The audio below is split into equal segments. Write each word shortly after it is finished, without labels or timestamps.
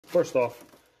first off,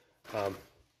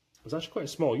 it's actually quite a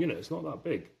small unit. It's not that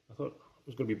big. I thought it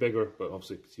was going to be bigger, but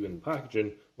obviously you could see in the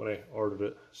packaging when I ordered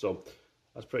it. So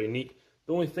that's pretty neat.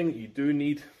 The only thing that you do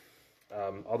need,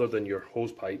 other than your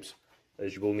hose pipes,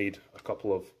 is you will need a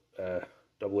couple of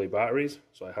AA batteries.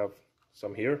 So I have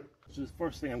some here. So the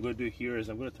first thing I'm going to do here is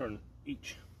I'm going to turn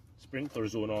each sprinkler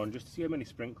zone on just to see how many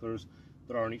sprinklers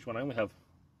there are in each one. I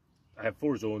have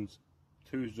 4 zones.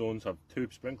 2 zones have 2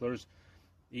 sprinklers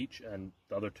each, and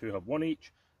the other 2 have 1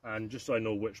 each. And just so I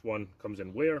know which one comes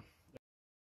in where.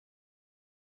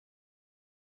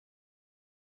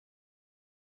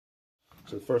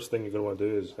 So the first thing you're going to want to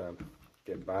do is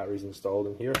get batteries installed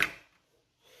in here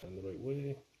in the right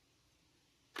way.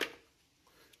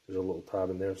 There's a little tab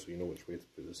in there so you know which way to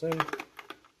put this in,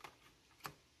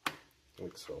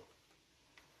 like so.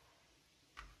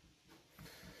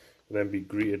 You'll then be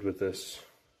greeted with this,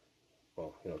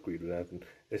 well, you're not greeted with anything,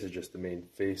 this is just the main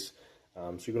face. So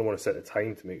you're going to want to set a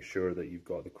time to make sure that you've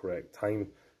got the correct time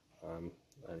and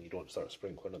you don't start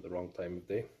sprinkling at the wrong time of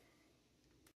day.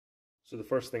 So the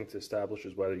first thing to establish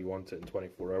is whether you want it in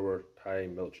 24-hour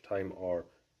time, milch time, or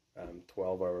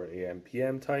 12-hour AM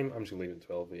PM time. I'm just going to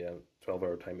leave it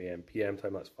 12-hour time AM PM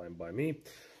time. That's fine by me.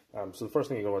 So the first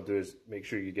thing you're going to want to do is make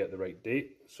sure you get the right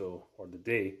date, or the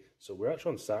day. So we're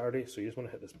actually on Saturday, so you just want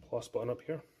to hit this plus button up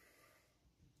here,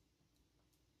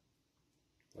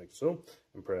 like so,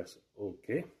 and press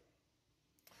OK.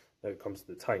 Now it comes to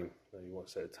the time. Now you want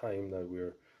to set a time. Now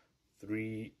we're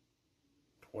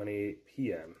 3:28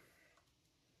 PM.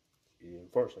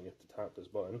 Unfortunately, you have to tap this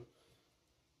button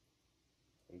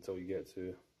until you get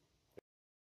to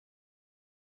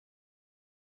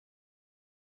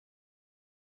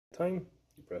time.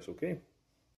 You press OK.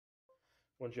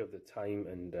 Once you have the time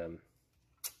and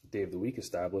day of the week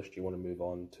established, you want to move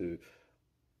on to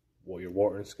what your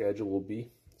watering schedule will be.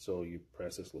 So you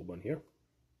press this little button here.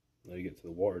 Now you get to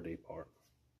the water day part.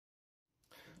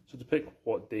 So to pick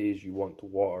what days you want to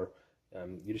water,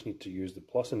 you just need to use the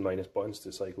plus and minus buttons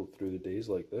to cycle through the days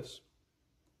like this.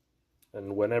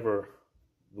 And whenever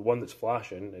the one that's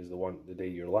flashing is the day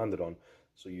you're landed on,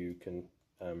 so you can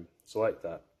select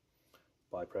that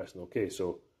by pressing OK.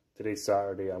 So today's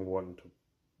Saturday, I'm wanting to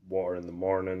water in the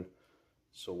morning.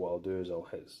 So what I'll do is I'll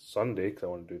hit Sunday because I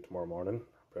want to do it tomorrow morning.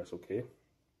 Press OK.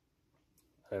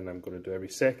 And I'm going to do every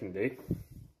second day.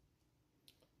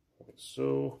 Like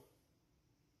so.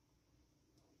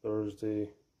 Thursday.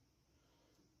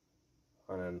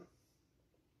 And then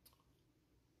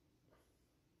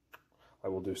I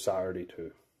will do Saturday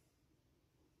too.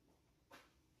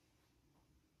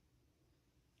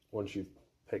 Once you've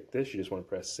picked this, you just want to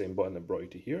press the same button that brought you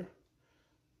to here.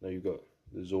 Now you've got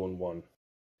the zone 1.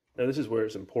 Now this is where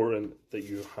it's important that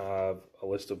you have a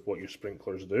list of what your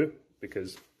sprinklers do,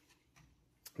 because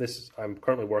I'm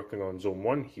currently working on zone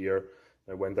 1 here.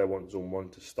 Now when do I want zone 1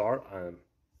 to start, and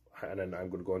then I'm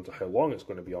going to go into how long it's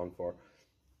going to be on for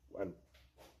and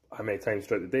how many times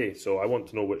throughout the day. So I want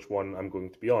to know which one I'm going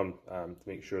to be on to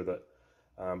make sure that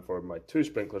for my 2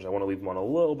 sprinklers, I want to leave them on a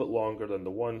little bit longer than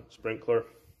the 1 sprinkler.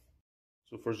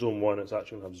 So for zone 1, it's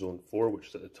actually going to have zone 4, which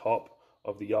is at the top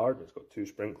of the yard. It's got 2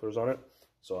 sprinklers on it.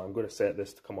 So I'm going to set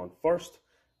this to come on first.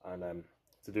 And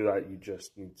to do that, you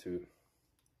just need to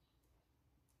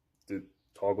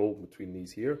toggle between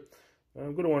these here. And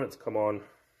I'm going to want it to come on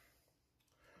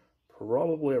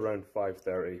probably around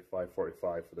 5:30,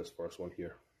 5:45 for this first one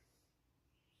here.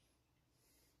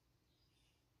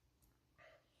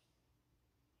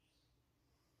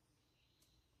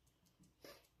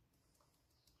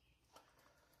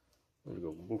 There we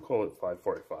go, we'll call it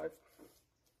 5:45.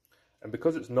 And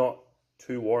because it's not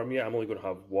too warm yet, I'm only going to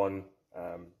have 1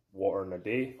 water in a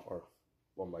day, or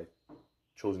one of my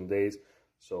chosen days.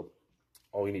 So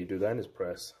all you need to do then is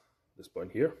press this button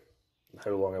here, and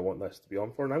how long I want this to be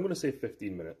on for, and I'm going to say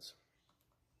 15 minutes.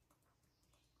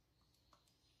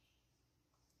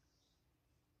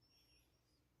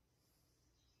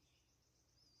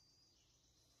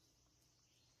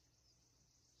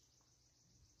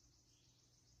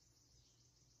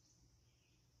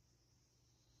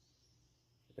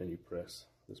 And you press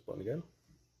this button again.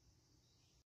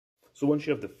 So once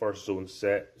you have the first zone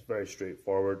set, it's very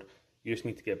straightforward. You just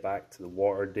need to get back to the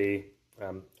water day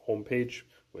homepage,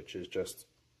 which is just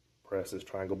press this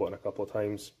triangle button a couple of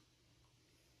times,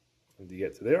 and you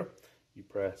get to there. You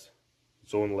press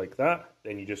zone like that,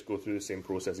 then you just go through the same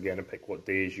process again and pick what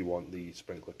days you want the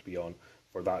sprinkler to be on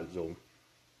for that zone.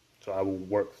 So I will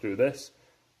work through this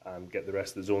and get the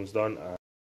rest of the zones done.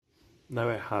 Now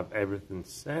I have everything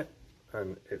set,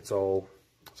 and it's on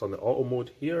the auto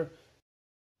mode here.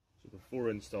 So before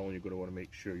installing, you're going to want to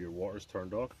make sure your water's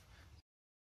turned off.